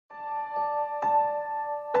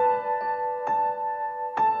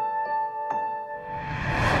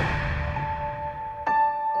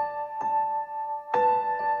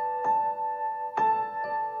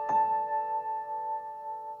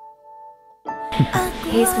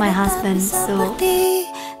He's my husband, so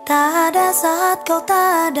tak ada saat kau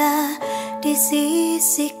tak ada di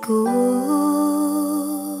sisiku.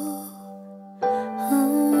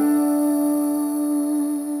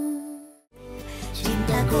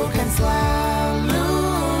 Cintaku kan selalu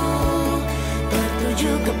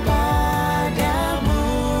tertuju kepadamu,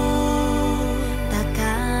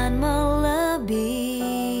 takkan melebihi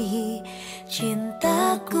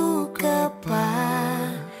cintaku kepadamu.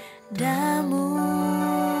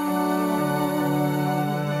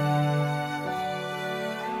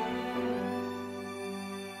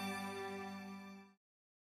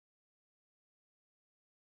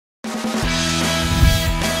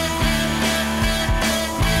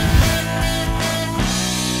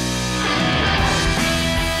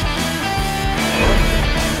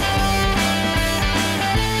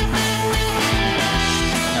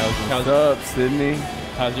 What's up, Sydney?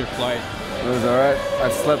 How's your flight? It was alright. I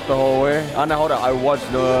slept the whole way. Oh no, hold on. I watched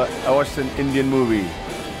an Indian movie.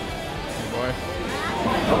 Hey boy.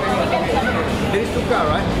 This is Tuka,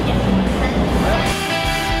 right?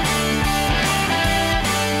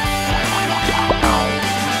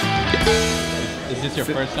 Is this your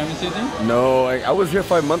first time in Sydney? No, I was here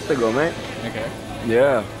 5 months ago, man. Okay.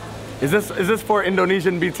 Yeah. Is this for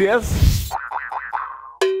Indonesian BTS?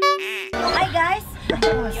 Hai guys,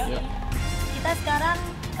 kita sekarang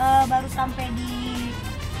baru sampai di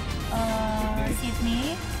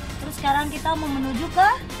Sydney. Terus sekarang kita mau menuju ke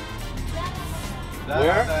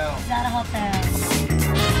Where? Zara Hotel.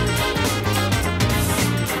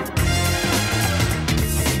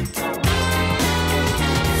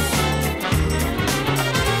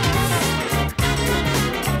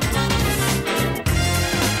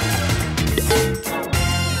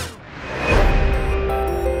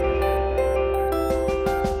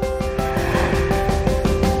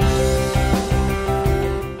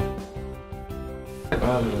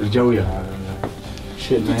 Jauh ya?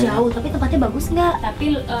 Shit, Itu jauh, tapi tempatnya bagus nggak?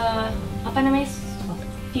 Tapi apa namanya,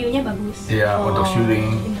 view-nya bagus. Iya, untuk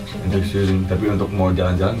shooting. Tapi untuk mau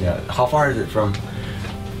jalan-jalan ya. How far is it from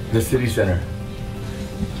the city center?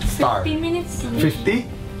 Star. 15 minutes. 50?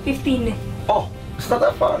 15. Oh, it's not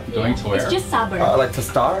that far. Going to where? It's just suburb. Like to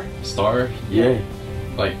Star? Star? Yeah.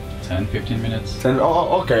 Like 10-15 minutes.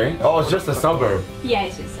 Oh, okay. Oh, it's just a suburb.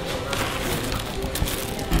 Yeah, it's just suburb.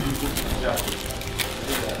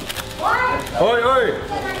 Oi, oi.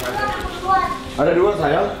 Ada dua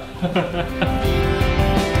sayang.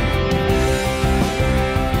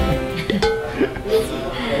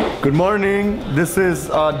 Good morning. This is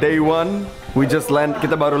day 1. We just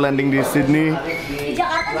kita baru landing di Sydney. Di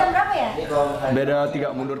Jakarta jam berapa ya? Beda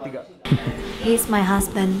 3, mundur 3. He's my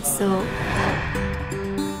husband, so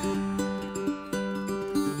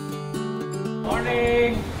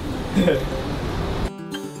Morning.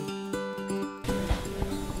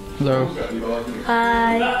 Hello.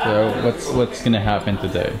 Hai. So what's gonna happen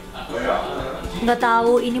today? Nggak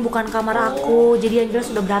tahu, ini bukan kamar aku, jadi yang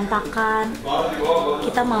jelas sudah berantakan.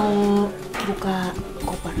 Kita mau buka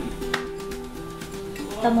koper.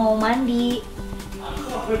 Kita mau mandi.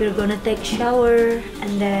 We're gonna take shower,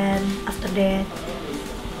 and then after that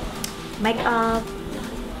make up,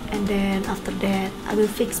 and then after that I will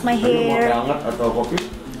fix my hair. Mau teh hangat atau kopi?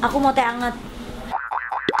 Aku mau teh hangat.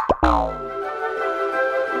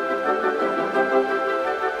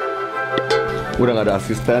 Udah nggak ada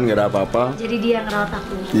asisten, nggak ada apa-apa. Jadi dia ngerawat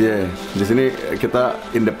aku. Iya, di sini kita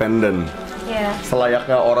independen. Iya.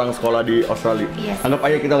 Selayaknya orang sekolah di Australia. Yes. Anggap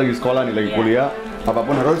aja kita lagi sekolah nih, lagi kuliah.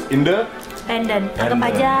 Apapun harus Independen. Anggap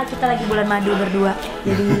aja kita lagi bulan madu berdua.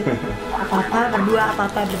 Jadi apa-apa berdua,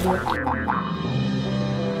 apa-apa berdua.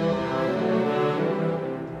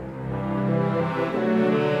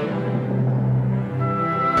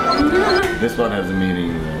 This one has a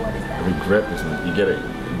meaning. Regret or something. You get it?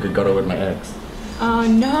 You got it with my ex. Oh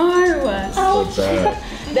no! Oh, So bad.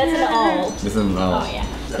 that's an all. This is Oh yeah.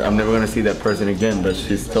 I'm never gonna see that person again, but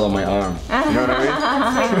she's still on my arm. You know what I mean?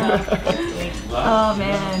 Oh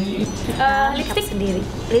man. Lipstick sendiri.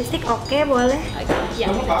 Lipstick oke, boleh.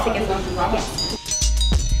 Yeah, lipstick as well. Yeah.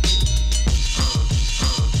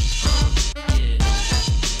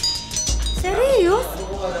 Serius?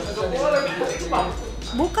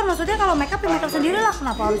 Bukan, maksudnya kalau makeup ya makeup sendiri lah,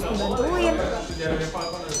 kenapa harus dibantuin?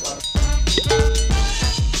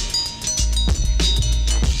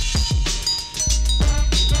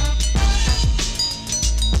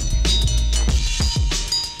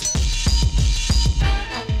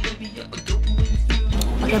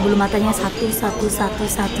 Pakai bulu matanya satu.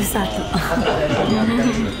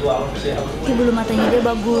 Ini bulu matanya dia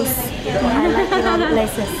bagus. I like the round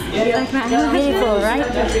laces. Beautiful, right?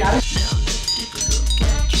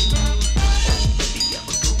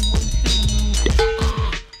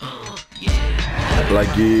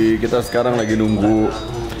 Kita sekarang lagi nunggu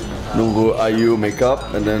Ayu makeup,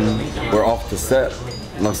 and then we're off the set.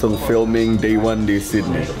 Langsung filming day 1 di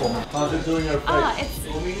Sydney. How's it doing your face? Oh, it's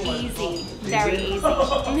easy. Very easy.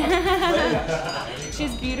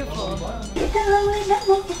 She's beautiful.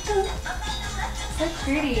 So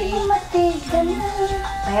pretty.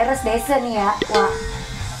 Beres desa nih ya, wah.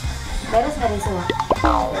 Beres nggak desa, wah?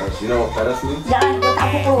 You know what beres means? Jangan ikut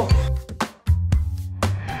aku lu.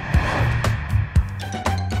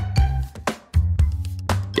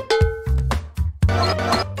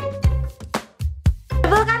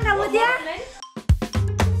 Tebel kan rambutnya?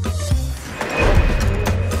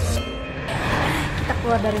 Kita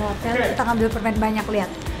keluar dari hotel, kita ngambil permen banyak,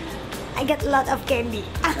 lihat. I get a lot of candy.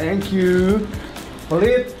 Thank you.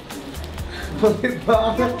 Pelit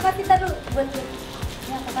banget. Aku kasih taruh buat lu.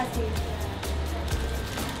 Ini aku kasih.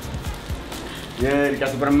 Ya,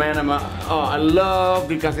 dikasih permen sama. Oh, I love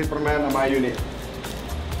dikasih permen sama Ayu nih.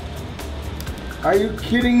 Are you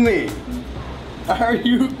kidding me? Are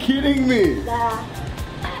you kidding me? Dah.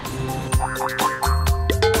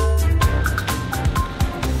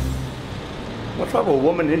 What type of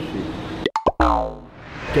woman is she?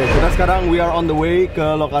 Oke, kita sekarang we are on the way ke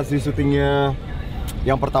lokasi syutingnya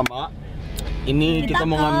yang pertama. Ini kita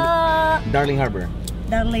mau ngambil Darling Harbour.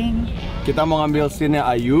 Darling. Kita mau ngambil scene-nya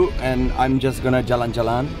Ayu, and I'm just gonna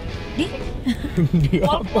jalan-jalan. Di? Di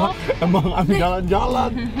apa? Emang I'm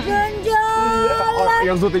jalan-jalan. Jalan-jalan.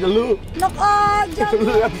 Yang syuting lu. Enak aja.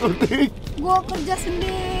 Lu yang syuting. Gua kerja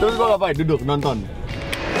sendiri. Terus gua ngapain? Duduk nonton.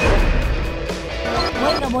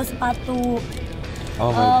 Boy nggak bawa sepatu. Oh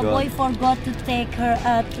my god. Boy forgot to take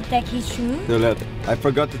his shoe. Tuh lihat, I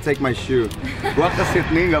forgot to take my shoe. Gua ke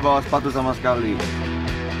Sydney nggak bawa sepatu sama sekali.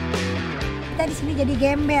 Kita di sini jadi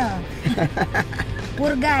gembel.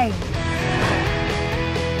 Poor guy.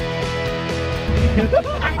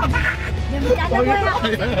 Jangan bercanda gue ya.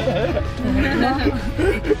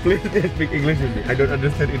 Please speak English with me. I don't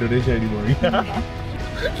understand Indonesia anymore.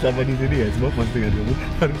 Sama di sini ya, semua postingan kamu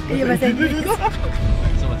harus Iya bahasa Inggris.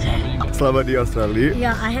 So what's happening? Selama di Australia,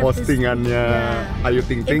 Yeah, I have postingannya Ayu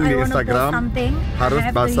Ting Ting di Instagram harus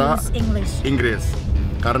bahasa Inggris.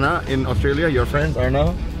 Karena in Australia your friends are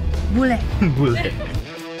now bule. bule.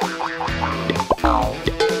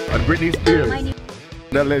 Britney Spears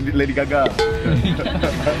dan Lady Gaga.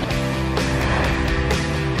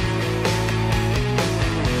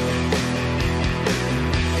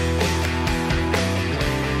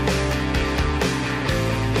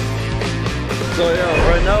 So yeah,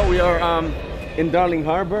 right now we are in Darling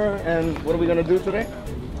Harbour, and what are we gonna do today?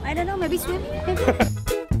 I don't know, maybe swim.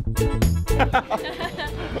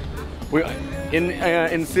 We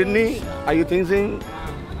in Sydney. Ayu Ting Ting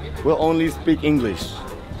will only speak English.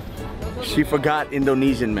 She forgot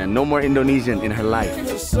Indonesian, man. No more Indonesian in her life.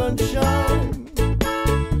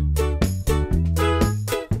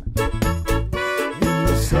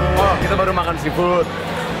 Oh, kita baru makan seafood.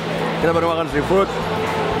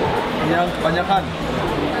 Yang kebanyakan.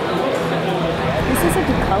 This is a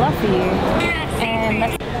good color for you. And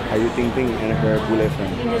let's... Ayu Ting Ting and her bule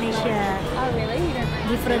friend. Indonesia. Oh, really? You don't...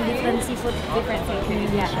 Different seafood. Different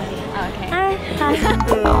food. Yeah. Oh, okay. Hi.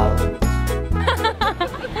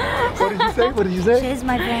 What did you say? She's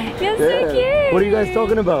my friend. You're so cute. What are you guys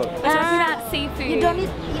talking about? We're talking about seafood. You don't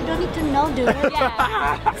need to know, dude.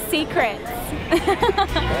 Yeah. Secrets.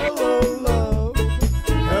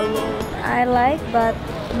 I like, but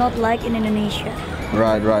not like in Indonesia.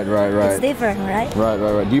 Right. It's different, right?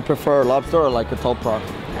 Right. Do you prefer lobster or like ketoprak?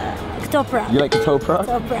 Ketoprak. You like ketoprak?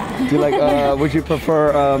 Ketoprak. Do you like? Would you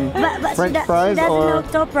prefer But French she fries doesn't or? know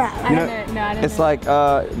ketoprak. You know, I don't it's know. like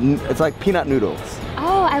it's like peanut noodles.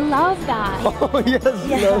 Oh, I love that. Oh yes,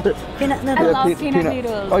 you Yeah. love it. Peanut I noodle. love pe- peanut peanut-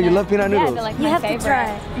 noodles. Oh, you love peanut Yeah, noodles? they're like You my have to favorite.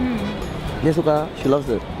 try. Dia suka. She loves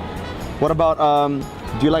it. What about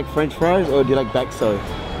do you like French fries or do you like bakso?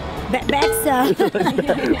 Bakso.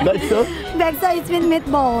 Bakso? Bakso is with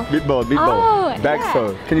meatball. Meatball. Oh,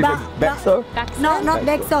 Bakso. Can you say bakso? Bakso? No, not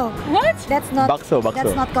bakso. What? That's not. Bakso.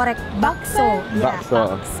 That's not correct. Bakso. Yeah.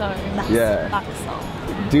 Bakso. Bakso. Yeah. Bakso.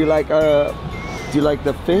 Do you like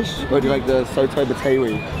the fish or do you like the soto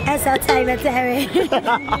batawi? Sotai batawi.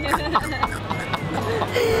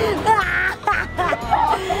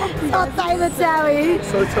 Sotai batawi.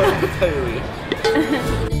 Soto batawi.